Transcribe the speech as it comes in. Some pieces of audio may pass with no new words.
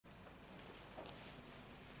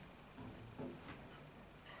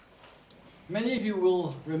Many of you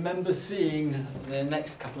will remember seeing the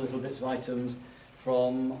next couple of little bits of items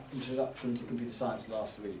from Introduction to Computer Science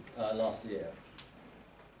last year.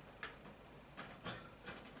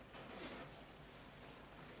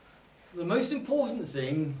 The most important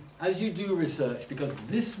thing as you do research, because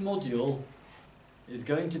this module is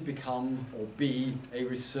going to become or be a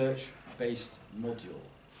research-based module.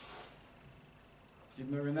 You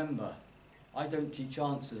may remember, I don't teach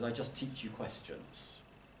answers, I just teach you questions,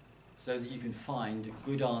 so that you can find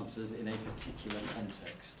good answers in a particular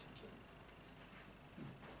context.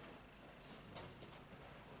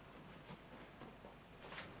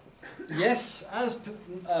 Yes, as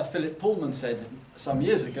Philip Pullman said some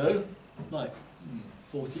years ago, like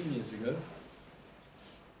 14 years ago,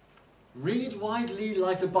 read widely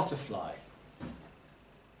like a butterfly,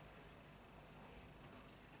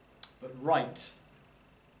 but write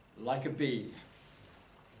like a bee.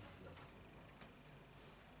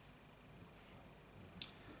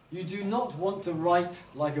 You do not want to write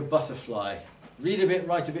like a butterfly. Read a bit,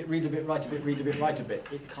 write a bit, read a bit, write a bit, read a bit, write a bit.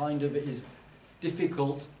 It kind of is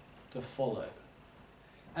difficult to follow.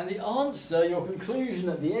 And the answer, your conclusion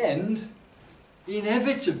at the end,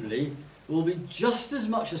 inevitably will be just as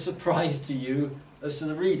much a surprise to you as to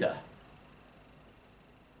the reader.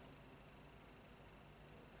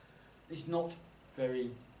 It's not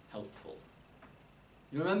very helpful.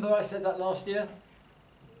 You remember I said that last year?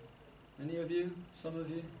 Many of you? Some of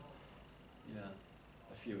you? Yeah,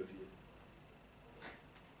 a few of you.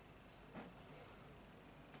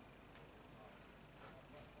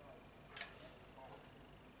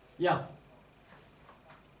 Yeah.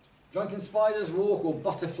 Drunken spiders walk or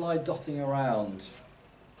butterfly dotting around.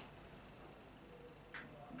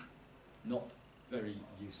 Not very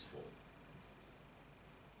useful.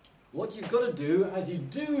 What you've got to do as you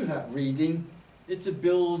do that reading is to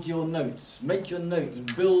build your notes. Make your notes,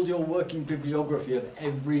 build your working bibliography of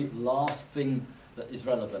every last thing that is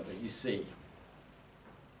relevant that you see.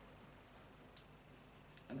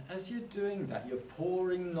 And as you're doing that, you're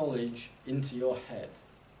pouring knowledge into your head.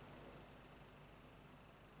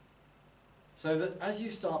 So that as you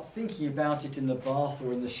start thinking about it in the bath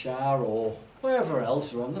or in the shower or wherever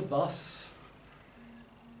else or on the bus,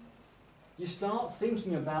 you start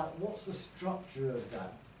thinking about what's the structure of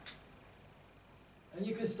that. And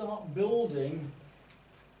you can start building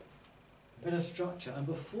a bit of structure, and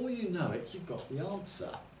before you know it, you've got the answer.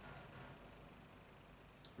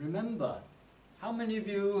 Remember, how many of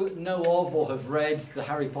you know of or have read the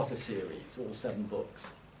Harry Potter series, all 7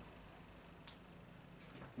 books?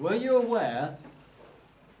 Were you aware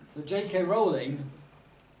that J.K. Rowling,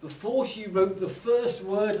 before she wrote the first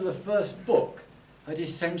word of the first book, had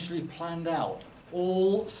essentially planned out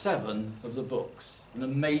all 7 of the books in the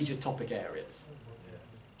major topic areas?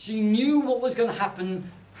 She knew what was going to happen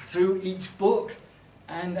through each book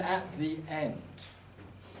and at the end.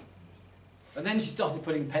 And then she started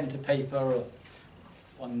putting pen to paper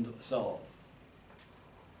and so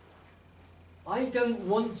on. I don't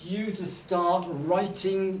want you to start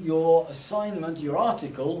writing your assignment, your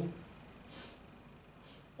article,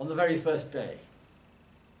 on the very first day.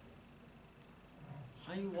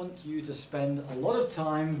 I want you to spend a lot of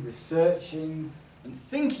time researching and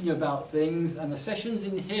thinking about things, and the sessions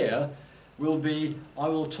in here will be, I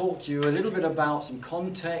will talk to you a little bit about some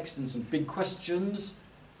context and some big questions,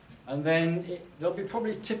 and then there'll be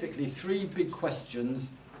probably typically 3 big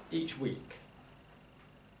questions each week.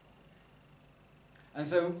 And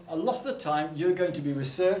so a lot of the time you're going to be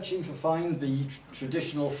researching to find the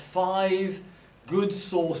traditional 5 good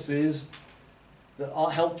sources that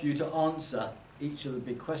help you to answer each of the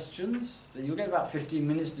big questions. So you'll get about 15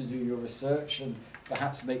 minutes to do your research and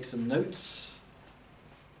perhaps make some notes.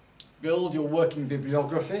 Build your working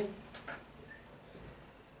bibliography.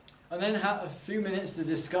 And then have a few minutes to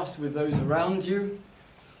discuss with those around you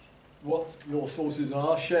what your sources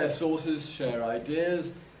are, share sources, share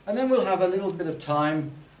ideas. And then we'll have a little bit of time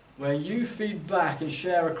where you feed back and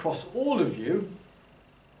share across all of you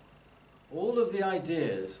all of the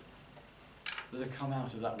ideas that have come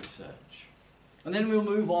out of that research. And then we'll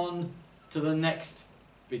move on to the next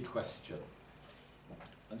big question,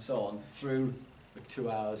 and so on through the 2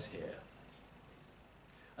 hours here.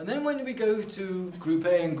 And then when we go to Group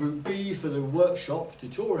A and Group B for the workshop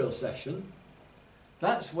tutorial session,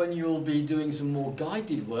 that's when you'll be doing some more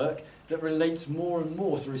guided work that relates more and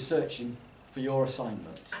more to researching for your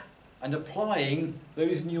assignment and applying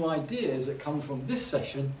those new ideas that come from this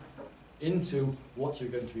session into what you're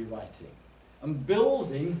going to be writing and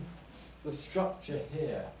building the structure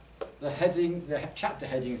here. The chapter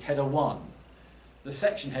heading is header 1, the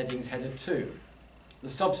section heading is header 2, the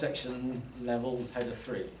subsection levels header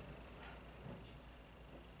 3.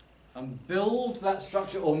 and build that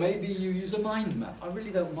structure, or maybe you use a mind map. I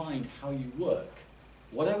really don't mind how you work.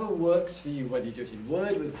 Whatever works for you, whether you do it in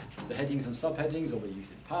Word with the headings and subheadings, or whether you use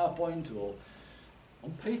it in PowerPoint or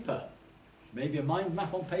on paper. Maybe a mind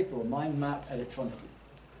map on paper or a mind map electronically.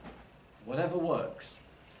 Whatever works.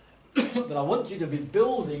 But I want you to be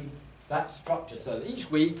building that structure so that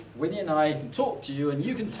each week Winnie and I can talk to you and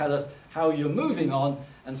you can tell us how you're moving on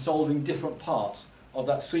and solving different parts of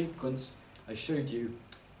that sequence I showed you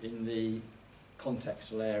in the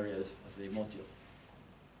contextual areas of the module.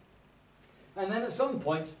 And then at some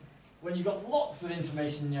point, when you've got lots of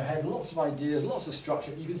information in your head, lots of ideas, lots of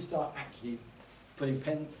structure, you can start actually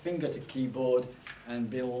putting finger to keyboard and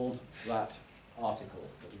build that article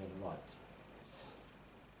that you're going to write.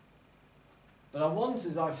 But I want,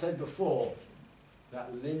 as I've said before,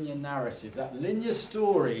 that linear narrative, that linear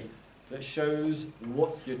story that shows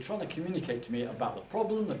what you're trying to communicate to me about the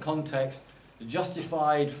problem, the context, the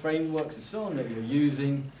justified frameworks and so on that you're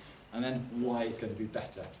using, and then why it's going to be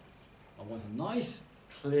better. I want a nice,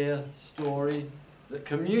 clear story that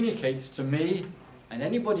communicates to me and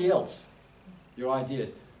anybody else your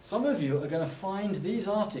ideas. Some of you are going to find these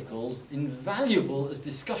articles invaluable as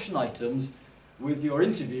discussion items with your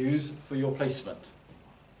interviews for your placement.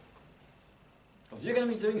 Because you're going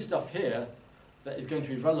to be doing stuff here that is going to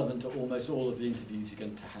be relevant to almost all of the interviews you're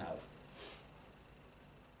going to have.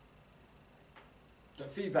 Get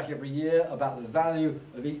feedback every year about the value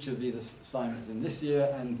of each of these assignments in this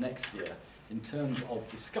year and next year in terms of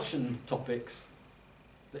discussion topics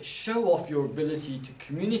that show off your ability to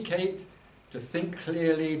communicate, to think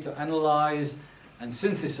clearly, to analyze and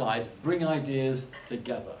synthesize, bring ideas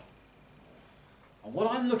together. And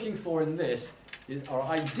what I'm looking for in this are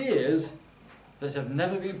ideas that have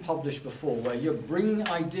never been published before, where you're bringing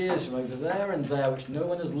ideas from over there and there which no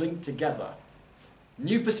one has linked together.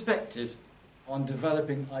 New perspectives on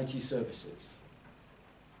developing IT services.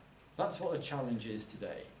 That's what the challenge is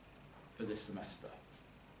today for this semester.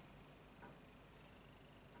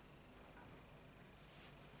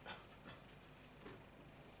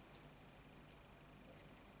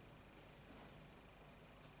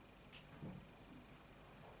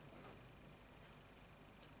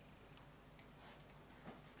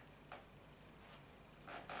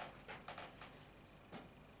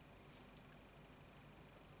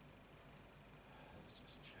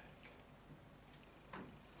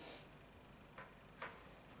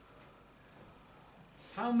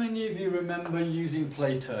 How many of you remember using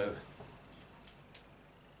Plato?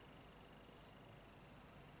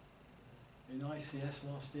 In ICS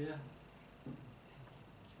last year?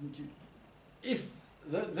 If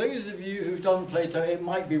those of you who've done Plato, it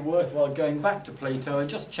might be worthwhile going back to Plato and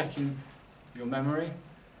just checking your memory,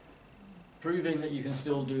 proving that you can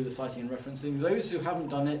still do the citing and referencing. Those who haven't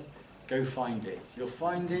done it, go find it. You'll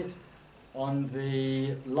find it on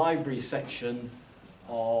the library section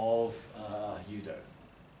of Udo.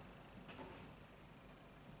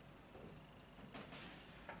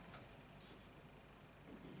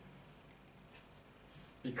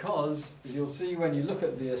 Because, as you'll see when you look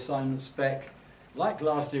at the assignment spec, like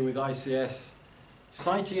last year with ICS,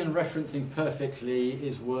 citing and referencing perfectly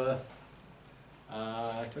is worth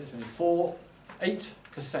 2024,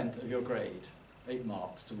 8% of your grade, 8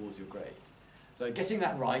 marks towards your grade. So getting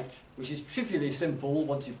that right, which is trivially simple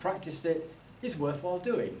once you've practiced it, is worthwhile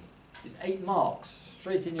doing. It's 8 marks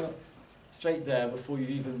straight there before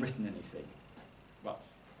you've even written anything. Well,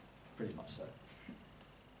 pretty much so.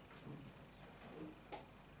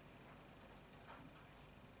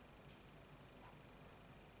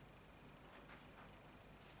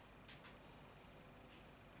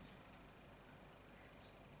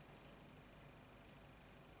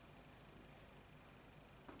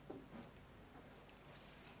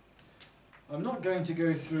 I'm not going to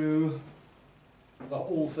go through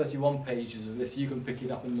all 31 pages of this. You can pick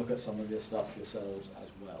it up and look at some of this stuff yourselves as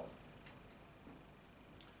well.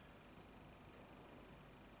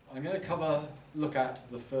 I'm going to look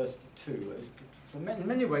at the first two. In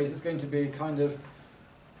many ways, it's going to be kind of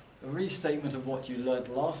a restatement of what you learned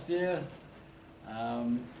last year,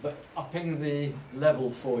 but upping the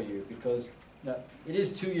level for you, because it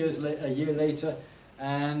is 2 years a year later,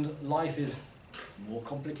 and life is more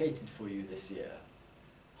complicated for you this year.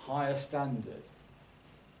 Higher standard.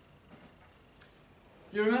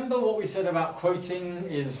 You remember what we said about quoting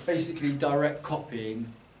is basically direct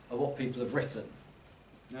copying of what people have written.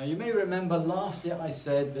 Now you may remember last year I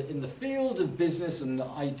said that in the field of business and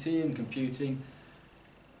IT and computing,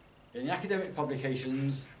 in the academic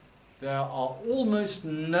publications, there are almost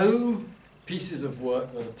no pieces of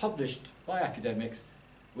work that are published by academics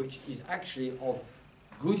which is actually of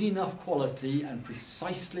good enough quality and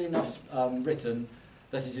precisely enough written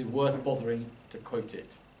that it is worth bothering to quote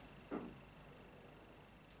it.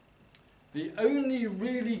 The only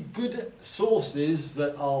really good sources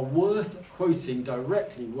that are worth quoting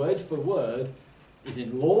directly, word for word, is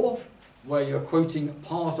in law, where you're quoting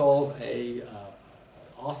part of an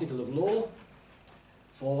article of law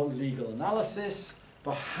for legal analysis,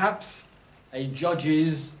 perhaps a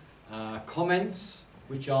judge's comments,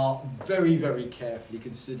 which are very, very carefully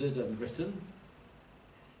considered and written,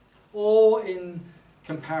 or in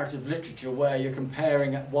comparative literature where you're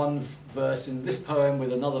comparing one verse in this poem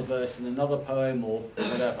with another verse in another poem or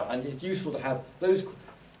whatever, and it's useful to have those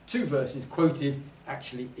two verses quoted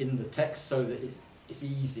actually in the text so that it's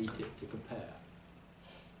easy to compare.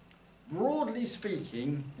 Broadly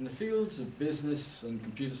speaking, in the fields of business and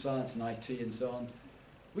computer science and IT and so on,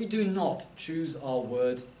 we do not choose our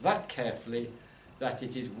words that carefully that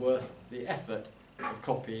it is worth the effort of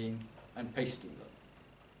copying and pasting them.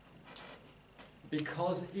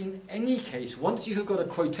 Because in any case, once you have got a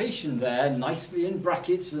quotation there, nicely in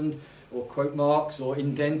brackets or quote marks or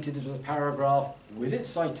indented as a paragraph with its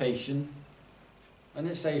citation, and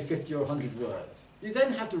let's say 50 or 100 words, you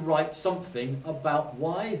then have to write something about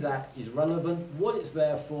why that is relevant, what it's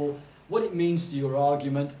there for, what it means to your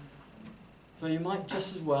argument. So you might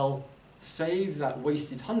just as well save that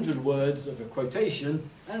wasted 100 words of a quotation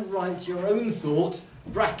and write your own thoughts,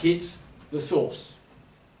 brackets, the source.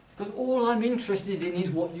 Because all I'm interested in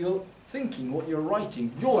is what you're thinking, what you're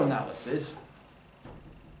writing, your analysis,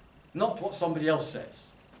 not what somebody else says.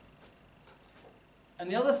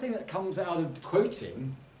 And the other thing that comes out of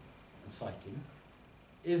quoting and citing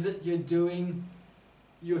is that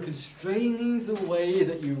you're constraining the way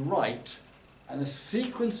that you write and the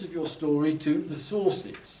sequence of your story to the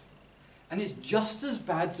sources. And it's just as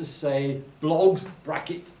bad to say blogs,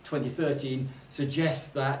 bracket 2013, suggests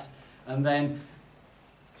that, and then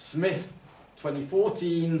Smith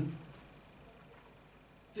 2014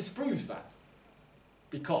 disproves that.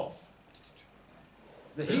 Because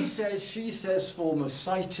the he says, she says form of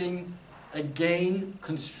citing again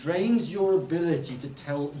constrains your ability to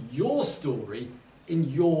tell your story in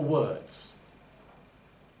your words.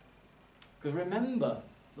 Because remember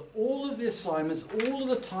that all of the assignments, all of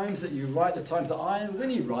the times that you write, the times that I and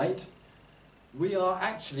Winnie write, we are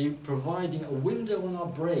actually providing a window on our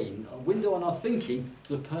brain, a window on our thinking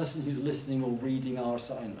to the person who's listening or reading our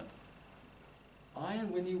assignment. I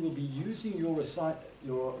and Winnie will be using your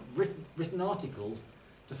written articles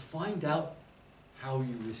to find out how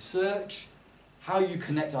you research, how you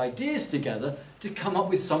connect ideas together to come up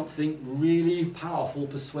with something really powerful,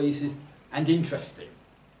 persuasive, and interesting.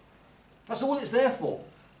 That's all it's there for,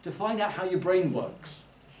 to find out how your brain works.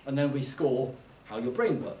 And then we score how your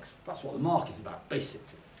brain works. That's what the mark is about,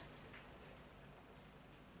 basically.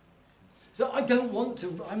 So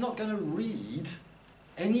I'm not going to read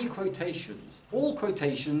any quotations. All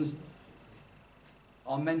quotations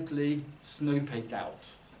are mentally snowpaked out.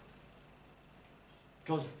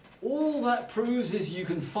 Because all that proves is you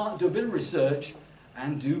can do a bit of research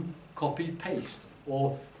and do copy-paste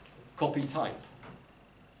or copy-type.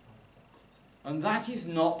 And that is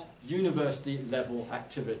not university-level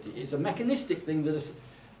activity. It's a mechanistic thing that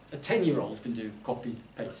a 10-year-old can do,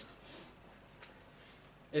 copy-paste.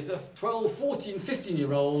 It's a 12, 14,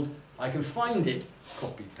 15-year-old, I can find it,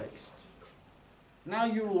 copy-paste. Now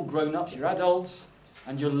you're all grown-ups, you're adults,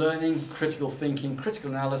 and you're learning critical thinking,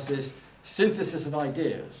 critical analysis, synthesis of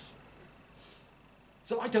ideas.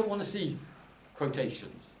 So I don't want to see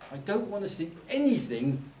quotations. I don't want to see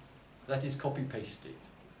anything that is copy-pasted,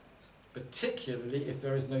 particularly if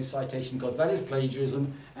there is no citation, because that is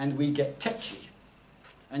plagiarism, and we get tetchy.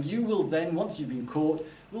 And you will then, once you've been caught,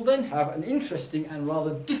 will then have an interesting and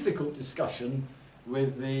rather difficult discussion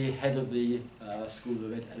with the head of the School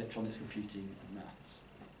of Electronics, Computing and Maths.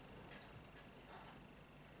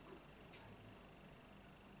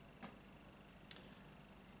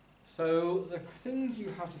 So the thing you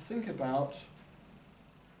have to think about,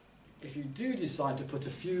 if you do decide to put a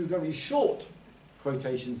few very short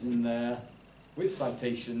quotations in there with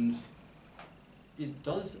citations, is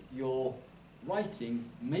does your writing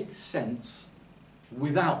make sense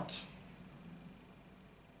without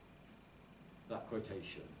that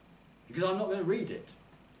quotation? Because I'm not going to read it.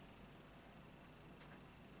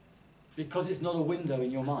 Because it's not a window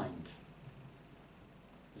in your mind.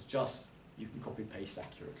 It's just, you can copy-paste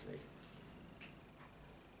accurately.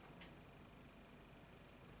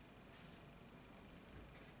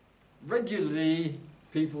 Regularly,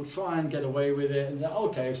 people try and get away with it, and they're,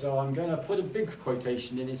 okay, so I'm going to put a big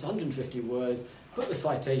quotation in, it's 150 words, put the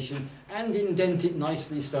citation, and indent it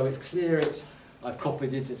nicely so it's clear it's I've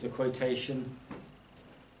copied it, it's a quotation.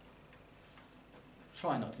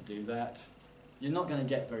 Try not to do that. You're not going to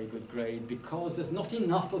get very good grade because there's not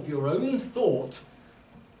enough of your own thought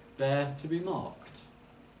there to be marked.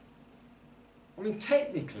 I mean,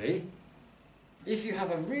 technically, if you have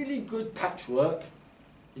a really good patchwork,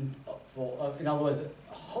 in other words,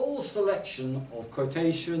 a whole selection of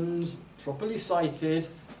quotations, properly cited,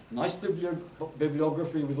 nice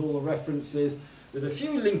bibliography with all the references, with a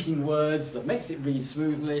few linking words that makes it read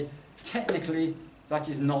smoothly, technically, that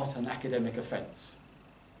is not an academic offence.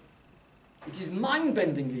 It is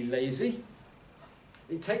mind-bendingly lazy.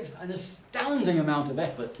 It takes an astounding amount of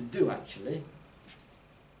effort to do, actually.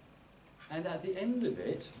 And at the end of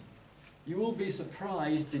it, you will be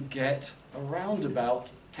surprised to get around about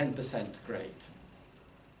 10% grade.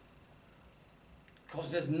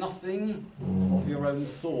 Because there's nothing of your own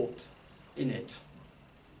thought in it.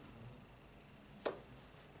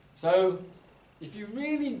 So, if you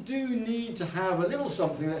really do need to have a little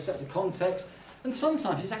something that sets a context, and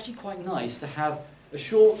sometimes it's actually quite nice to have a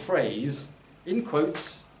short phrase, in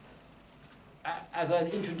quotes, as an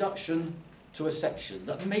introduction to a section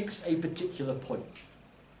that makes a particular point.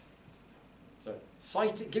 So,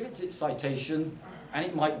 give it its citation, and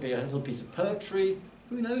it might be a little piece of poetry,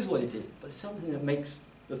 who knows what it is, but something that makes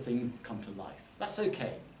the thing come to life. That's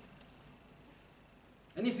okay.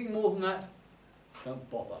 Anything more than that, don't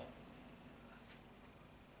bother.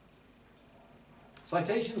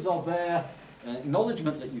 Citations are there, an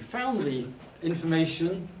acknowledgement that you found the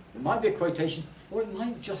information. It might be a quotation, or it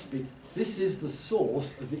might just be, this is the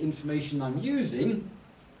source of the information I'm using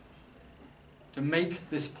to make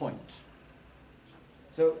this point.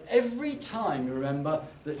 So every time you remember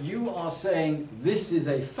that you are saying this is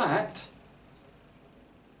a fact,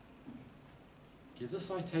 give the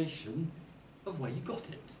citation of where you got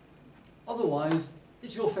it. Otherwise,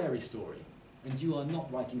 it's your fairy story, and you are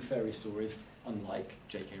not writing fairy stories unlike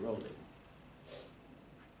J.K. Rowling.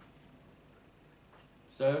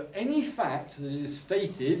 So any fact that is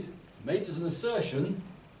stated, made as an assertion,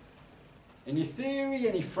 any theory,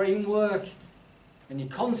 any framework, any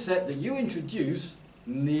concept that you introduce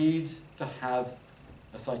needs to have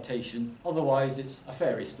a citation, otherwise it's a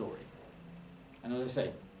fairy story. And as I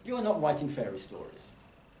say, you are not writing fairy stories.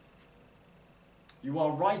 You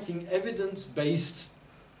are writing evidence-based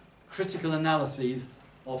critical analyses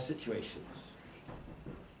of situations.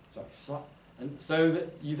 So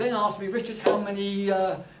that you then ask me, Richard, how many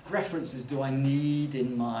references do I need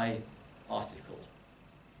in my article?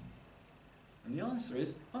 And the answer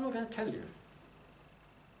is, I'm not going to tell you.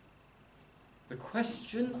 The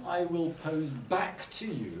question I will pose back to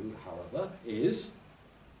you, however, is,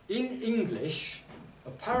 in English,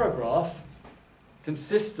 a paragraph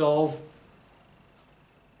consists of,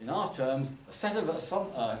 in our terms, a set of some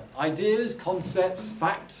ideas, concepts,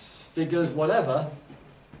 facts, figures, whatever,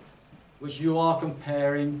 which you are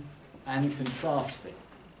comparing and contrasting.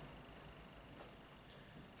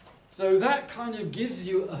 So that kind of gives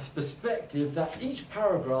you a perspective that each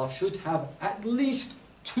paragraph should have at least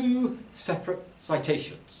 2 separate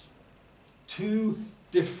citations, 2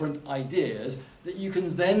 different ideas that you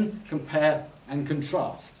can then compare and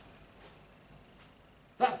contrast.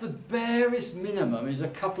 That's the barest minimum, is a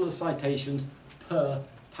couple of citations per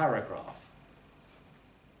paragraph.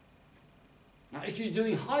 Now, if you're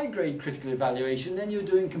doing high-grade critical evaluation, then you're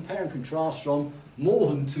doing compare and contrast from more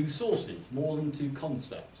than 2 sources, more than 2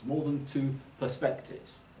 concepts, more than 2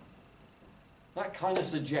 perspectives. That kind of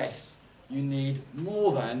suggests you need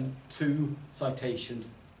more than 2 citations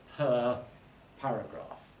per paragraph.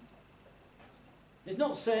 It's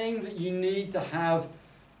not saying that you need to have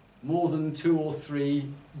more than 2 or 3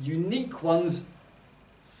 unique ones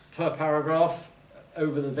per paragraph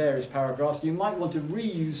over the various paragraphs. You might want to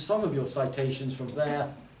reuse some of your citations from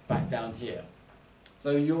there back down here.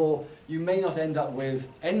 So you may not end up with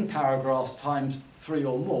n paragraphs times 3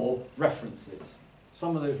 or more references.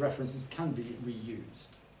 Some of those references can be reused.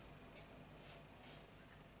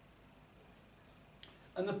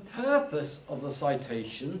 And the purpose of the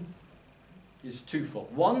citation is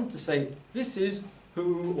twofold. One, to say this is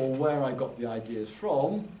who or where I got the ideas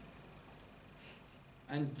from,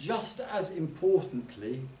 and just as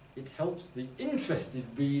importantly, it helps the interested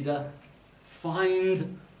reader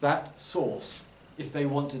find that source if they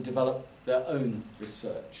want to develop their own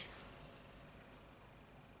research.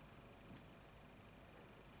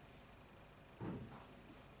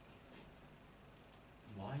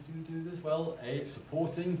 Why do you do this? Well, A, it's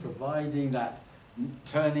supporting, providing that,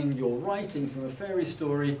 turning your writing from a fairy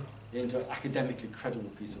story into an academically credible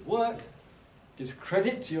piece of work. Gives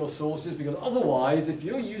credit to your sources, because otherwise, if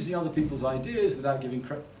you're using other people's ideas without giving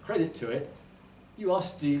credit to it, you are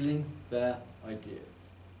stealing their ideas.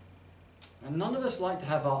 And none of us like to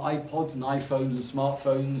have our iPods and iPhones and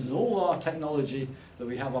smartphones and all our technology that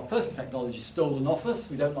we have, our personal technology, stolen off us.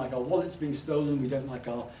 We don't like our wallets being stolen, we don't like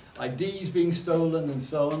our IDs being stolen, and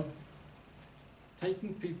so on.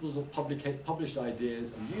 Taking people's published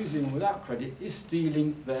ideas and using them without credit is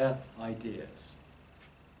stealing their ideas.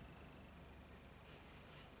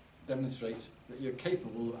 Demonstrates that you're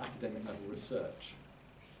capable of academic level research.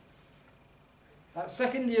 At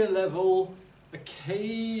second year level,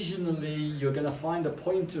 occasionally you're going to find a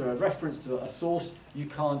pointer, a reference to a source you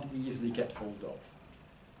can't easily get hold of.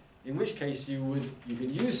 In which case you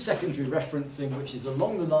can use secondary referencing, which is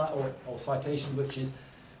along the line, or citation, which is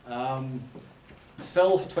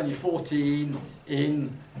Self 2014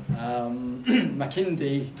 in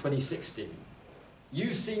McKinsey 2016.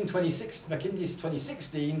 You've seen McKinsey's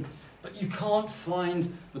 2016, but you can't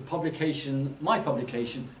find the publication, my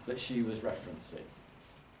publication, that she was referencing.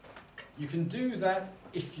 You can do that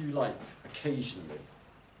if you like, occasionally.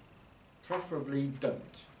 Preferably don't,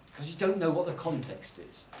 because you don't know what the context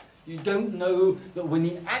is. You don't know that when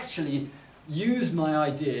you actually use my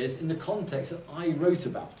ideas in the context that I wrote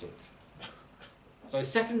about it. So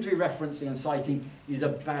secondary referencing and citing is a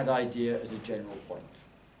bad idea as a general point.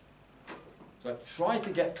 So try to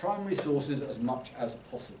get primary sources as much as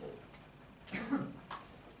possible.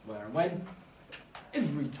 Where and when?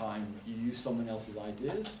 Every time you use someone else's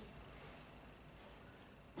ideas.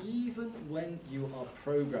 Even when you are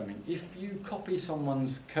programming. If you copy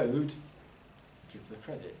someone's code, give the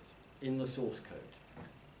credit in the source code.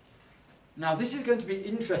 Now this is going to be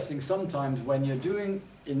interesting sometimes when you're doing,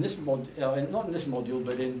 in this not in this module,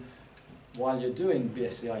 but while you're doing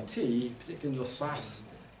BSc IT, particularly in your SAS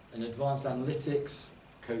and advanced analytics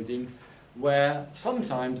coding, where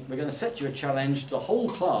sometimes we're going to set you a challenge, the whole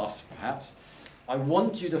class perhaps, I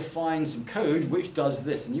want you to find some code which does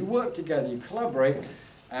this, and you work together, you collaborate,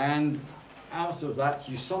 and out of that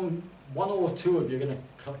one or two of you are going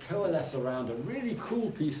to coalesce around a really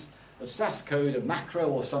cool piece of SAS code, a macro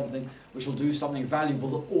or something, which will do something valuable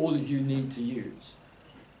that all of you need to use.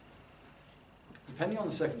 Depending on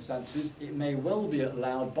the circumstances, it may well be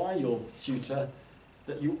allowed by your tutor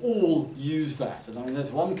that you all use that. And I mean,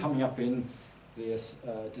 there's one coming up in this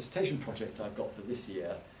dissertation project I've got for this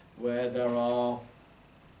year, where there are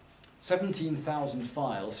 17,000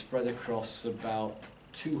 files spread across about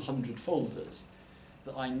 200 folders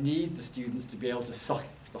that I need the students to be able to suck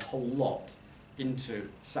the whole lot into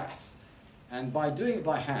SAS. And by doing it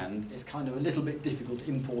by hand, it's kind of a little bit difficult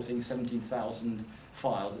importing 17,000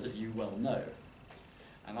 files, as you well know.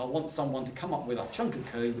 And I want someone to come up with a chunk of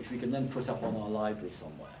code which we can then put up on our library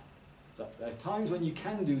somewhere. So there are times when you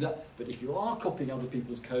can do that, but if you are copying other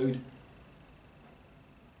people's code,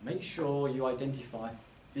 make sure you identify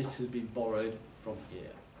this has been borrowed from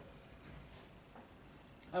here.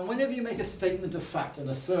 And whenever you make a statement of fact, an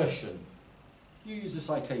assertion, you use a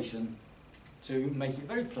citation to make it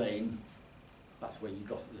very plain that's where you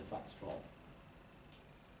got the facts from.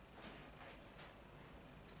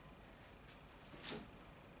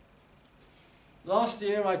 Last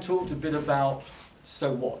year I talked a bit about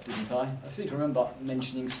so what, didn't I? I seem to remember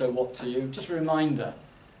mentioning so what to you. Just a reminder,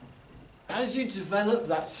 as you develop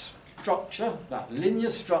that structure, that linear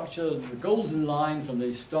structure, the golden line from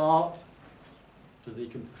the start to the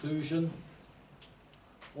conclusion,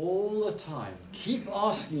 all the time, keep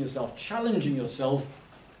asking yourself, challenging yourself,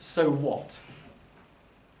 so what?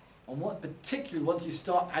 And what particularly, once you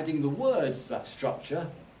start adding the words to that structure,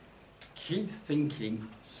 keep thinking,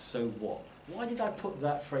 so what? Why did I put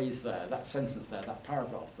that phrase there, that sentence there, that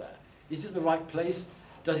paragraph there? Is it in the right place?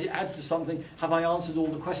 Does it add to something? Have I answered all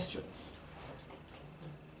the questions?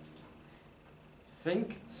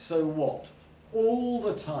 Think, so what? All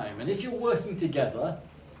the time. And if you're working together,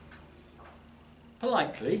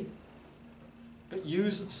 politely, but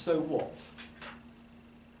use so what.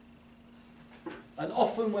 And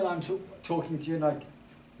often when I'm talking to you, and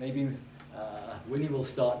maybe Winnie will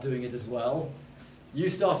start doing it as well, you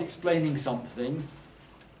start explaining something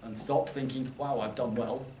and stop thinking, wow, I've done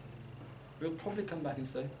well. We'll probably come back and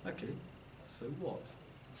say, okay, so what?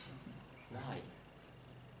 Why?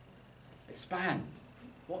 Expand.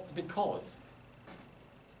 What's the because?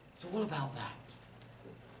 It's all about that.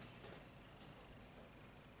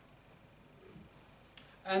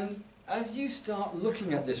 And as you start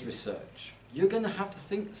looking at this research, you're going to have to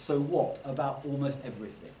think, so what, about almost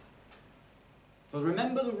everything. But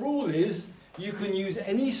remember, the rule is you can use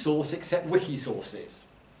any source except wiki sources.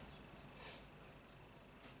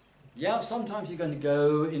 Yeah, sometimes you're going to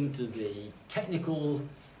go into the technical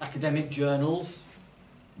academic journals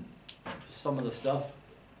for some of the stuff.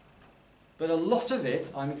 But a lot of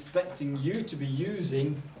it, I'm expecting you to be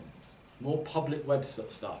using more public web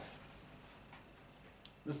stuff.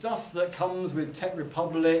 The stuff that comes with Tech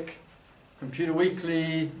Republic, Computer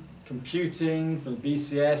Weekly, Computing, from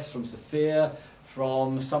BCS, from Sophia,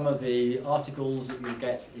 from some of the articles that you'll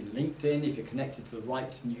get in LinkedIn if you're connected to the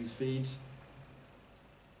right news feeds.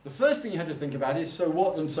 The first thing you have to think about is so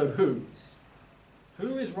what and so who.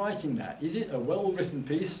 Who is writing that? Is it a well-written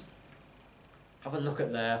piece? Have a look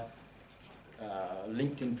at their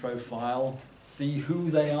LinkedIn profile, see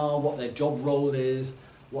who they are, what their job role is,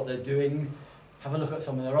 what they're doing. Have a look at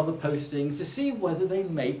some of their other postings to see whether they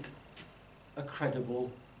make a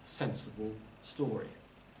credible, sensible story.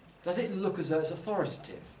 Does it look as though it's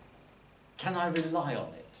authoritative? Can I rely on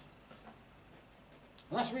it?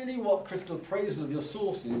 And that's really what critical appraisal of your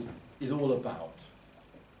sources is all about.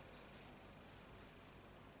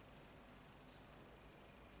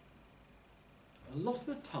 A lot of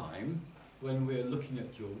the time when we're looking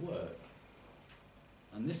at your work,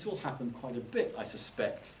 and this will happen quite a bit, I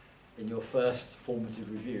suspect, in your first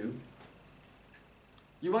formative review,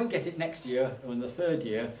 you won't get it next year or in the third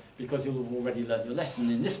year because you'll have already learned your lesson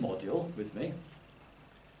in this module with me.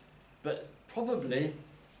 But probably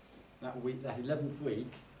that week, that 11th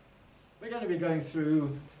week, we're going to be going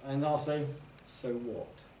through and I'll say, so what?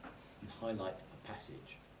 And highlight a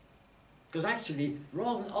passage. Because actually,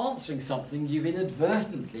 rather than answering something, you've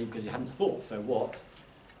inadvertently, because you hadn't thought so what,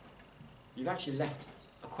 you've actually left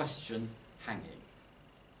a question hanging.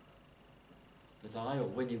 That I or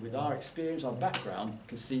Winnie, with our experience, our background,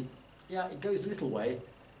 can see, yeah, it goes a little way,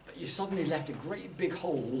 but you suddenly left a great big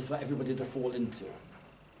hole for everybody to fall into.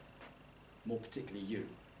 More particularly you.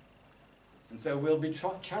 And so we'll be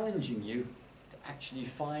challenging you to actually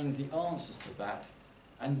find the answers to that.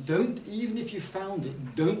 And don't, even if you found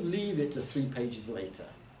it, don't leave it to 3 pages later.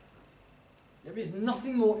 There is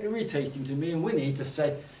nothing more irritating to me and Winnie to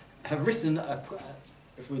say, have written,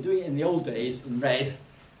 if we were doing it in the old days, in red,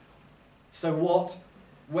 so what?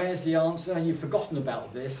 Where's the answer? You've forgotten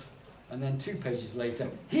about this. And then 2 pages later,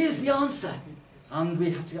 here's the answer. And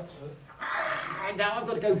we have to go, now I've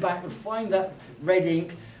got to go back and find that red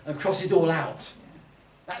ink and cross it all out.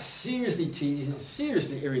 That's seriously tedious, it's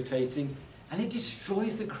seriously irritating, and it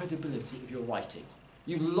destroys the credibility of your writing.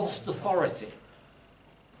 You've lost authority.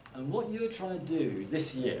 And what you're trying to do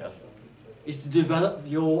this year is to develop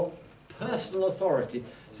your personal authority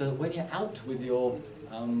so that when you're out with your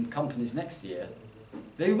companies next year,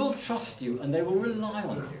 they will trust you and they will rely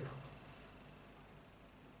on you.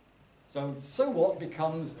 So what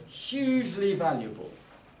becomes hugely valuable.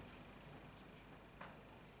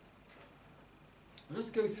 Let's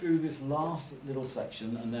go through this last little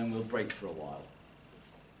section and then we'll break for a while.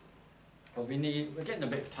 Because we're getting a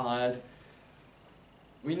bit tired.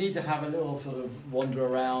 We need to have a little sort of wander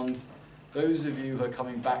around. Those of you who are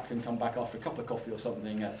coming back can come back after a cup of coffee or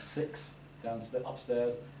something at 6 downstairs,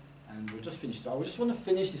 upstairs. And we'll just finish. I just want to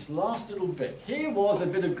finish this last little bit. Here was a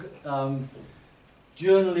bit of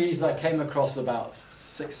journalese I came across about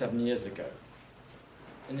 6-7 years ago.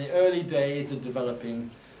 In the early days of developing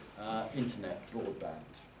internet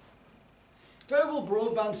broadband. Global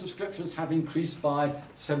broadband subscriptions have increased by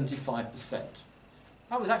 75%.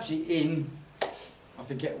 That was actually in, I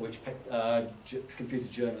forget which computer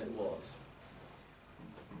journal it was.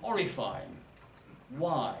 Horrifying.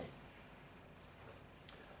 Why?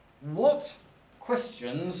 What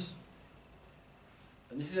questions,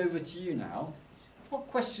 and this is over to you now, what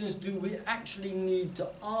questions do we actually need to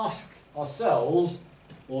ask ourselves,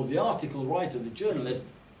 or the article writer, the journalist,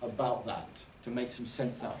 about that, to make some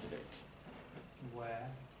sense out of it? Where?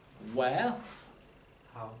 Where?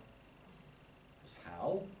 How?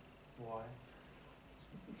 How? Why?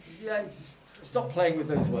 Yeah, just stop playing with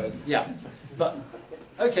those words. Yeah, but,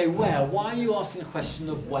 okay, where? Why are you asking a question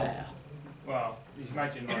of where? Well, you can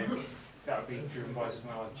imagine like that would be driven by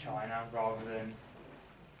somewhere like China rather than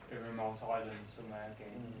a remote island somewhere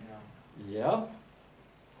again, you know. Yeah.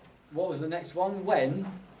 What was the next one?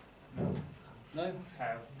 When? No. No?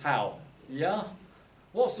 How? How? Yeah?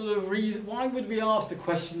 What sort of reason, why would we ask the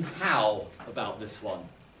question how about this one?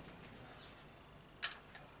 It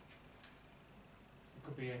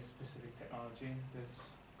could be a specific technology that's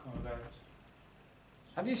come about.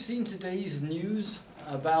 Have you seen today's news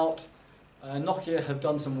about Nokia have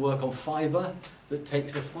done some work on fibre that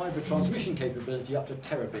takes the fibre transmission capability up to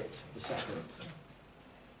terabit per second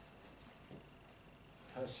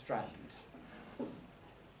per strand.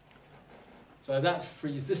 So that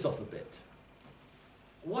frees this off a bit.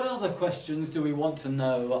 What other questions do we want to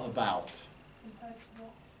know about? Compared to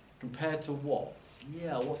what? Compared to what?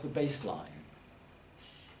 Yeah, what's the baseline?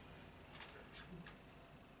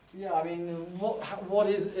 Yeah, I mean,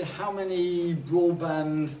 how many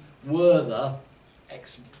broadband were there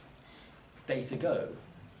X date ago?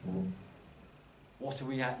 What are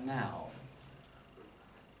we at now?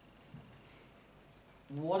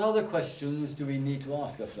 What other questions do we need to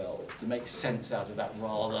ask ourselves to make sense out of that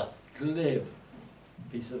rather glib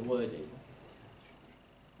piece of wording?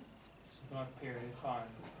 Something like period of time.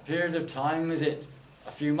 Period of time, is it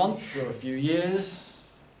a few months or a few years?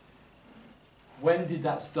 When did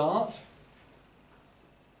that start?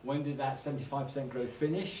 When did that 75% growth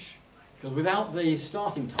finish? Because without the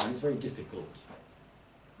starting time, it's very difficult.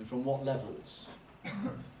 And from what levels?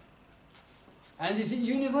 And is it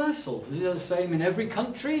universal? Is it the same in every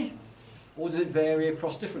country? Or does it vary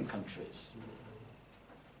across different countries?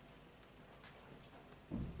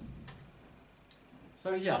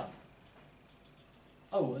 So yeah.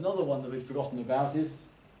 Oh, another one that we've forgotten about is,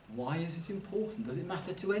 why is it important? Does it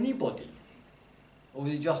matter to anybody? Or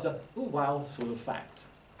is it just a, oh wow, sort of fact?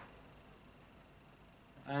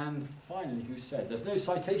 And finally, who said? There's no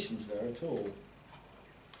citations there at all.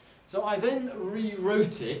 So I then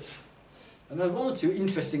rewrote it, and there are one or two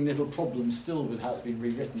interesting little problems still with how it's been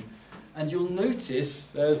rewritten. And you'll notice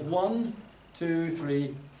there's 1, 2,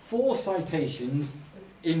 3, 4 citations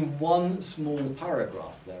in one small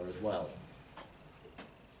paragraph there as well.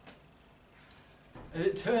 As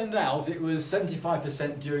it turned out, it was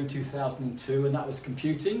 75% during 2002, and that was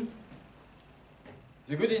computing.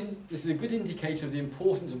 This is a good indicator of the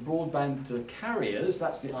importance of broadband to the carriers,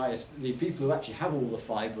 that's the people who actually have all the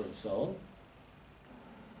fibre and so on.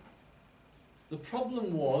 The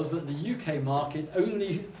problem was that the UK market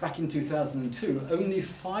only, back in 2002, only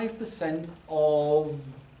 5% of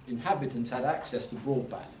inhabitants had access to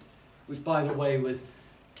broadband, which by the way was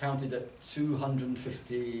counted at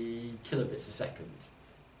 250 kilobits a second.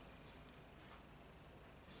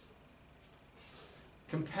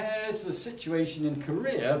 Compared to the situation in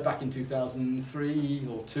Korea back in 2003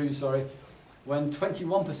 or 2, sorry, when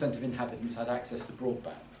 21% of inhabitants had access to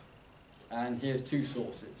broadband. And here's 2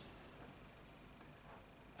 sources.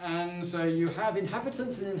 And so you have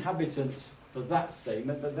inhabitants and inhabitants for that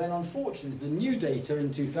statement, but then unfortunately the new data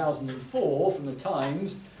in 2004 from the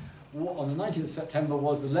Times on the 19th of September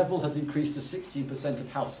was the level has increased to 16% of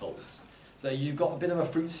households. So you've got a bit of a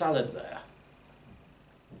fruit salad there.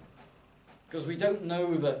 Because we don't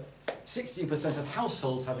know that 16% of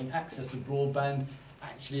households having access to broadband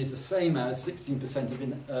actually is the same as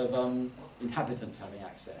 16% of inhabitants having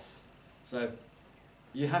access. So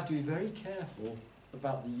you have to be very careful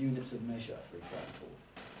about the units of measure, for example.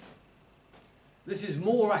 This is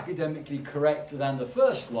more academically correct than the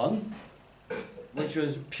first one, which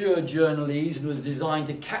was pure journalese and was designed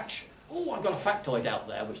to catch, oh, I've got a factoid out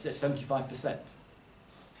there which says 75%.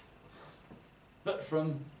 But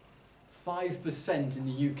from 5% in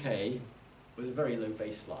the UK with a very low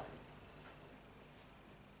baseline.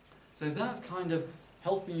 So that's kind of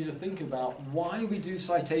helping you to think about why we do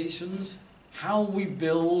citations, how we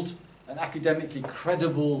build an academically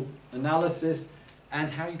credible analysis, and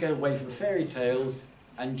how you get away from fairy tales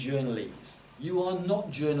and journalese. You are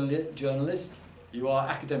not journalists, you are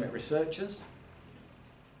academic researchers.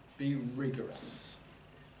 Be rigorous.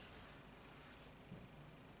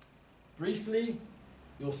 Briefly,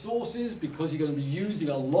 your sources, because you're going to be using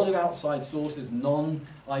a lot of outside sources,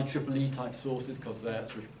 non-IEEE type sources, because they're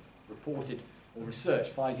reported or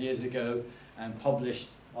researched 5 years ago and published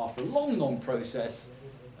after a long, long process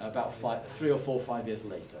about 3 or 4 or 5 years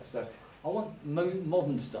later. So I want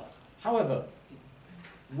modern stuff. However,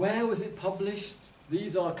 where was it published?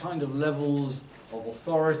 These are kind of levels of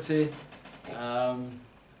authority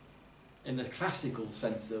in the classical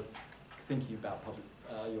sense of thinking about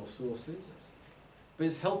your sources. But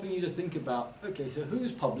it's helping you to think about, okay, so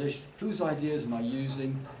who's published, whose ideas am I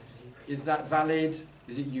using, is that valid,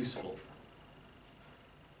 is it useful?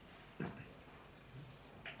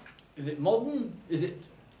 Is it modern, is it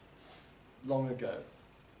long ago?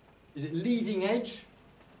 Is it leading edge?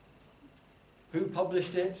 Who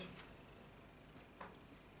published it?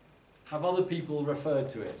 Have other people referred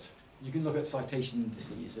to it? You can look at citation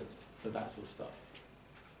indices for that sort of stuff.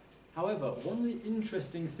 However, one of the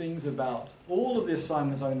interesting things about all of the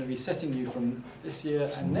assignments I'm going to be setting you from this year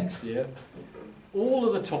and next year, all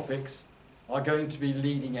of the topics are going to be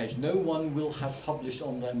leading edge. No one will have published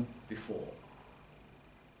on them before.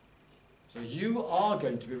 So you are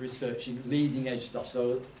going to be researching leading edge stuff.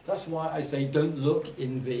 So that's why I say don't look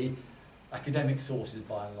in the academic sources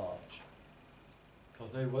by and large.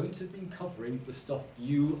 Because they won't have been covering the stuff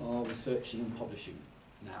you are researching and publishing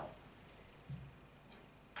now.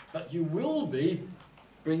 But you will be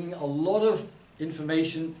bringing a lot of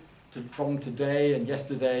information from today and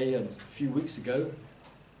yesterday and a few weeks ago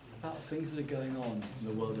about things that are going on in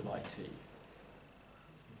the world of IT.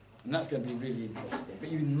 And that's going to be really interesting.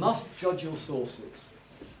 But you must judge your sources.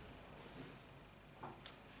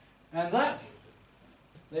 And that,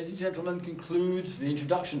 ladies and gentlemen, concludes the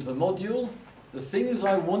introduction to the module. The things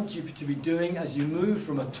I want you to be doing as you move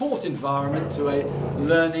from a taught environment to a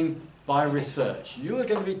learning by research. You are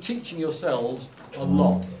going to be teaching yourselves a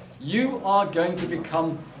lot. You are going to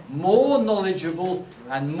become more knowledgeable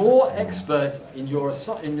and more expert in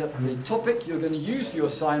the topic you're going to use for your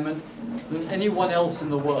assignment than anyone else in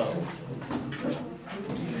the world.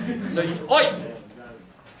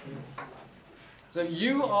 So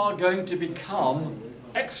you are going to become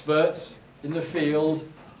experts in the field,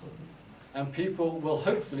 and people will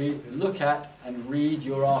hopefully look at and read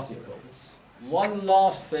your articles. One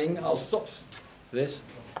last thing, I'll stop this.